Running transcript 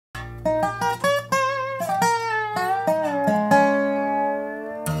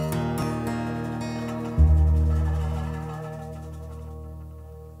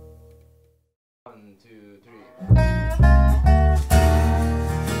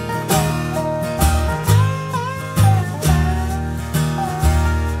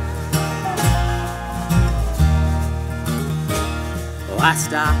I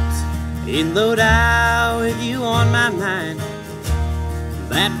stopped in Lodi with you on my mind.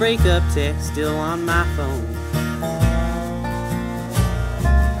 That breakup text still on my phone.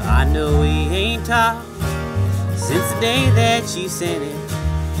 I know we ain't talked since the day that you sent it,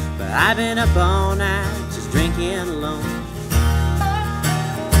 but I've been up all night just drinking alone.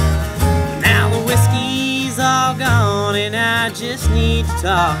 Now the whiskey's all gone and I just need to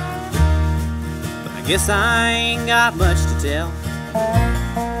talk, but I guess I ain't got much to tell.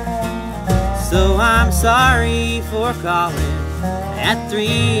 So I'm sorry for calling at 3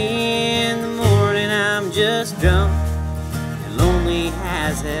 in the morning. I'm just drunk and lonely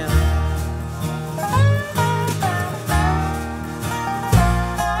as hell.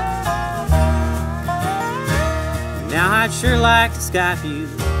 Now I'd sure like to Skype you,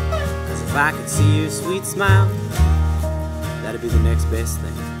 'cause if I could see your sweet smile, that'd be the next best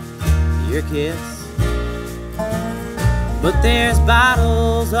thing, your kiss. But there's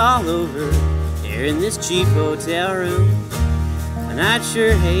bottles all over here in this cheap hotel room, and I'd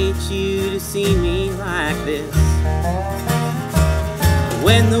sure hate you to see me like this.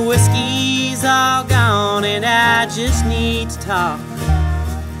 When the whiskey's all gone and I just need to talk,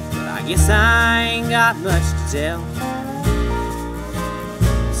 but I guess I ain't got much to tell.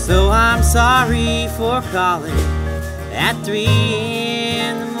 So I'm sorry for calling at 3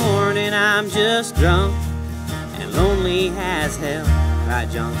 in the morning. I'm just drunk and lonely as hell. Right,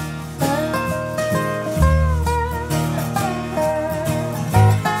 John?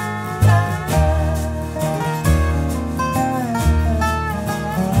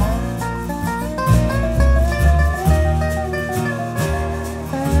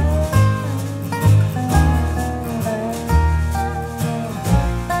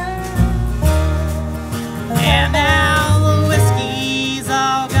 And now the whiskey's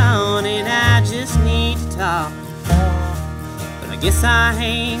all gone and I just need to talk, but I guess I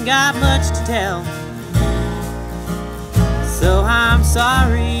ain't got much to tell. So I'm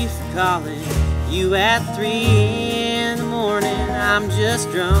sorry for calling you at 3 in the morning. I'm just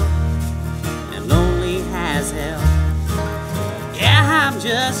drunk and lonely as hell. Yeah, I'm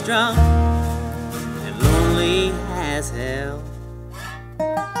just drunk and lonely as hell.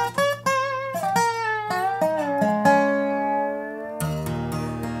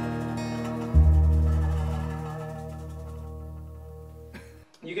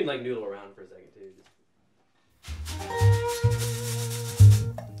 You can like noodle around for a second too.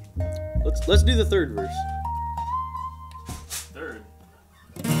 Let's do the third verse. Third.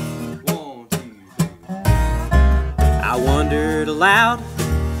 1, 2, 3. I wondered aloud,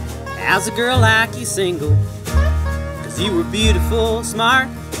 how's a girl like you single? 'Cause you were beautiful, smart,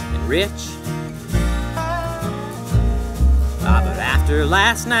 and rich. But after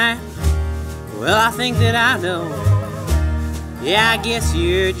last night, well, I think that I know. Yeah, I guess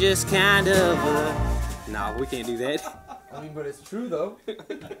you're just kind of a... No, we can't do that. I mean, but it's true though.